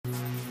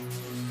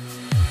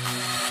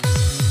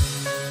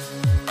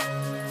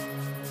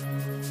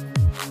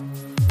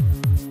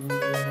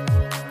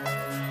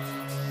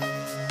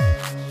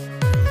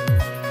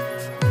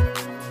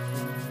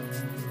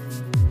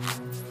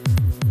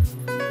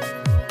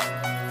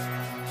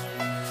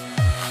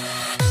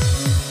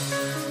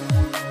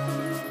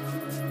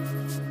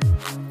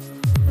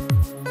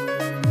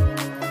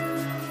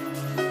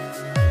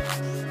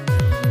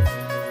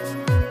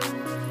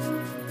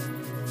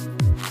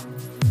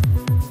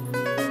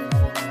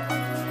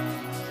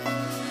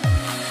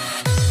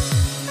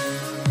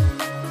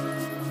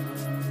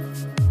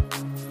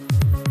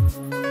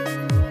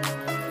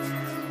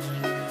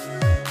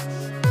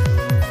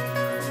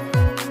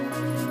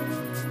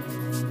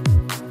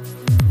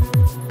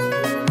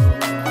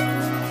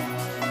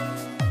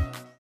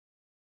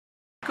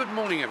Good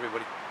morning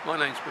everybody, my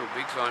name's Bill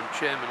Biggs, I'm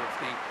chairman of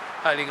the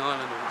Hayling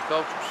Island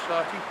Horticultural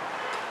Society,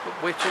 but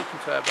we're talking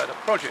today about a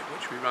project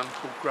which we run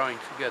called Growing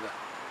Together.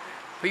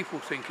 People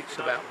think it's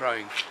about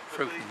growing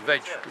fruit and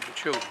veg with the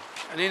children,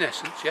 and in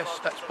essence, yes,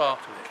 that's part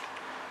of it,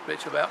 but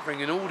it's about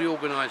bringing all the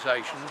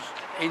organisations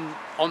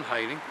on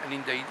Hayling and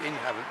indeed in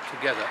Havant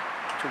together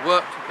to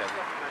work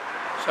together.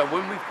 So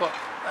when we've got,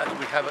 as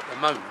we have at the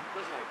moment,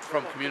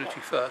 from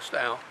Community First,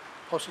 our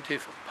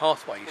Positive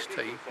Pathways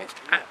team, it's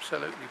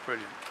absolutely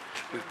brilliant.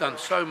 We've done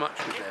so much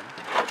with them.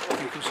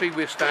 You can see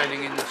we're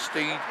standing in the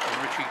Steed and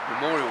Ritchie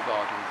Memorial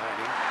Garden in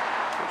Hayling,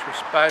 which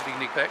was badly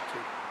neglected.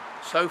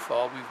 So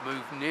far we've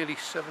moved nearly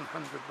 700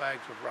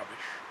 bags of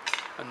rubbish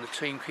and the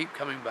team keep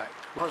coming back.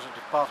 The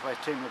Positive Pathways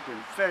team have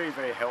been very,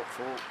 very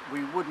helpful.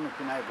 We wouldn't have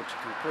been able to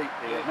complete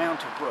the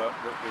amount of work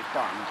that we've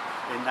done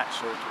in that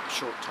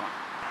short time.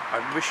 I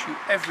wish you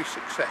every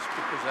success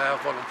because our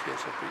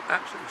volunteers have been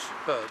absolutely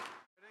superb.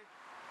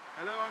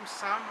 Hello, I'm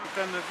Sam. I've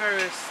done the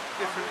various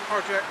different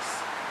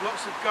projects,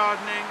 lots of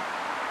gardening,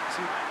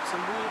 some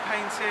wall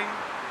painting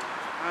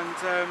and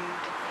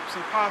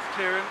some path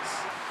clearance.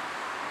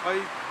 I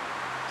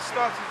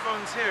started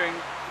volunteering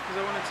because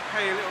I wanted to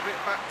pay a little bit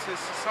back to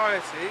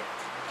society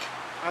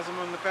as I'm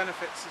on the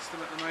benefit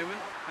system at the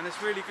moment, and it's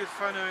really good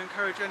fun. I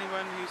encourage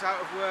anyone who's out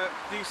of work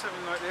to do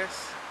something like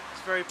this.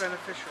 It's very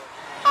beneficial.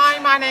 Hi,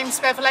 my name's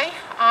Beverly.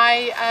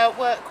 I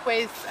work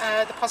with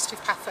the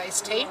Positive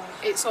Pathways team.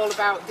 It's all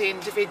about the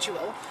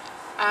individual,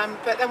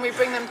 but then we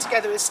bring them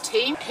together as a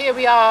team. Here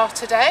we are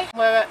today.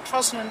 We're at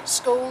Trosnant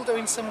School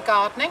doing some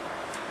gardening,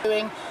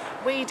 doing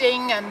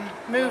weeding and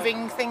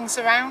moving things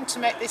around to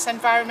make this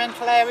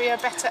environmental area a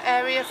better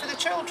area for the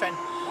children.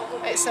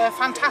 It's a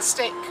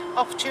fantastic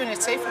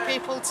opportunity for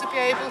people to be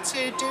able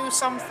to do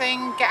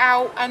something, get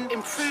out and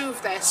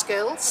improve their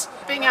skills.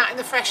 Being out in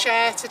the fresh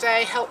air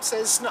today helps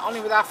us not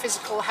only with our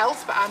physical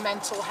health but our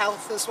mental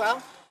health as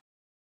well.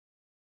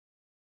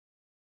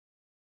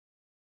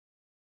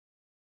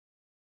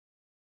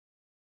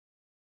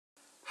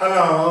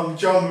 Hello, I'm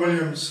John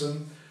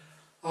Williamson.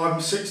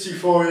 I'm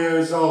 64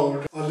 years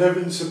old. I live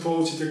in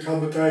supported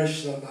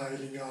accommodation on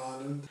Hayling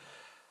Island.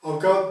 I've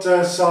got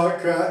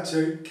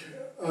psychiatric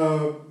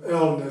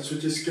illness,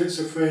 which is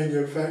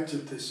schizophrenia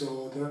affective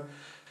disorder.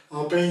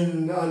 I've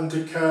been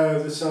under care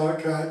of the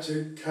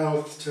psychiatric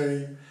health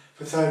team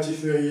for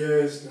 33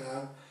 years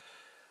now.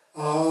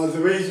 The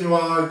reason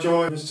why I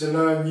joined is to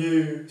learn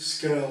new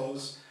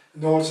skills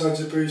and also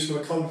to boost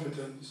my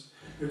confidence,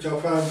 which I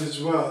found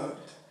has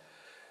worked.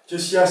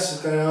 Just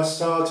yesterday I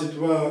started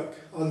work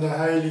on the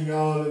Hayling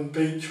Island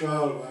Beach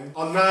Railway.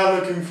 I'm now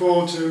looking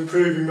forward to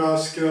improving my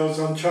skills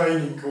on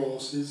training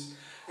courses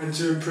and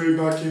to improve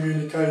my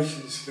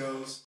communication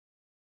skills.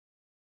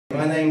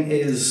 My name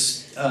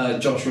is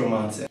Joshua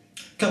Martin.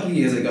 A couple of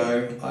years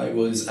ago I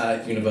was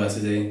at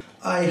university.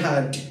 I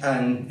had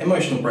an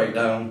emotional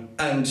breakdown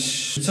and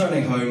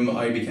returning home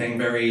I became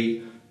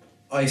very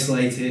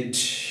isolated.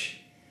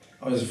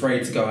 I was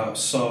afraid to go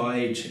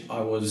outside,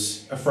 I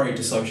was afraid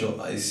to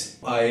socialise.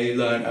 I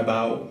learned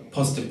about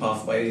Positive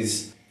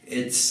Pathways.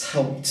 It's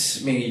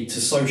helped me to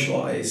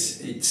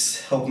socialise,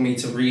 it's helped me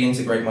to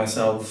reintegrate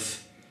myself.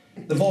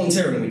 The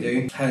volunteering we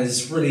do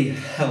has really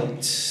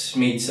helped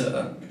me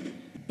to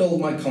build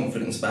my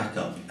confidence back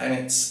up, and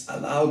it's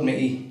allowed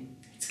me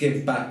to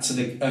give back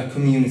to a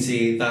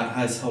community that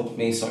has helped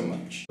me so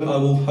much. I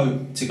will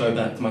hope to go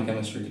back to my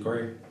chemistry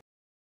degree.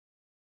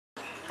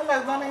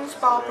 Hello, my name's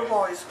Barbara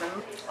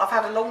Wiseman. I've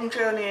had a long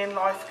journey in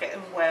life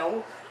getting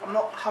well. I'm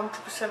not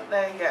 100%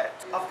 there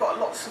yet. I've got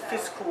lots of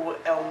physical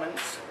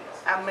ailments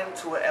and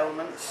mental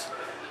ailments,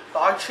 but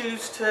I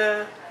choose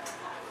to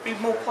be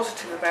more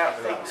positive about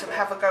things and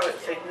have a go at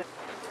things.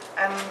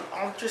 And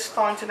I'm just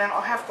finding out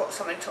I have got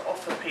something to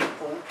offer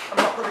people. I'm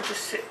not going to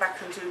just sit back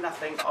and do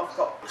nothing. I've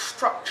got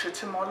structure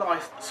to my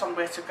life,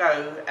 somewhere to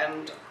go,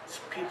 and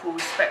people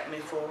respect me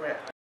for it.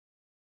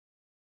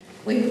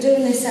 We were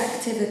doing this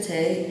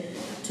activity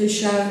to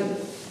show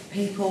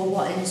people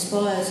what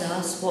inspires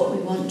us, what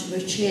we want to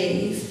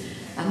achieve,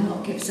 and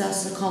what gives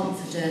us the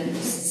confidence.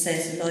 It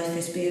says life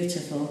is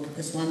beautiful,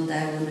 because one day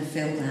I want to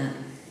feel that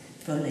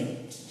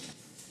fully.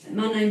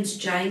 My name's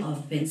Jane.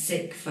 I've been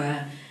sick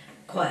for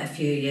quite a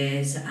few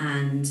years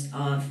and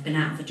I've been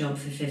out of a job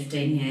for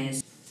 15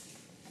 years.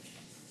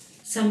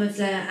 Some of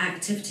the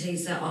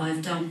activities that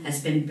I've done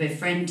has been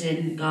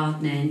befriending,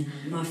 gardening.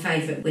 My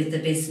favourite with the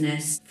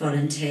business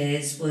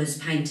volunteers was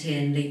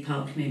painting Lee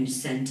Park Community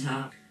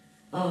Centre.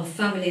 I've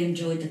thoroughly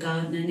enjoyed the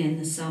gardening in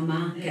the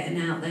summer,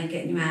 getting out there,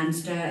 getting your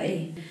hands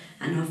dirty,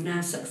 and I've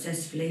now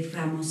successfully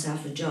found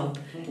myself a job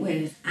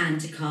with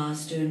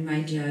anti-cars doing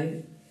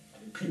radio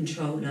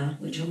controller,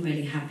 which I'm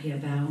really happy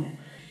about.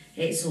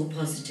 It's all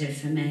positive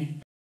for me.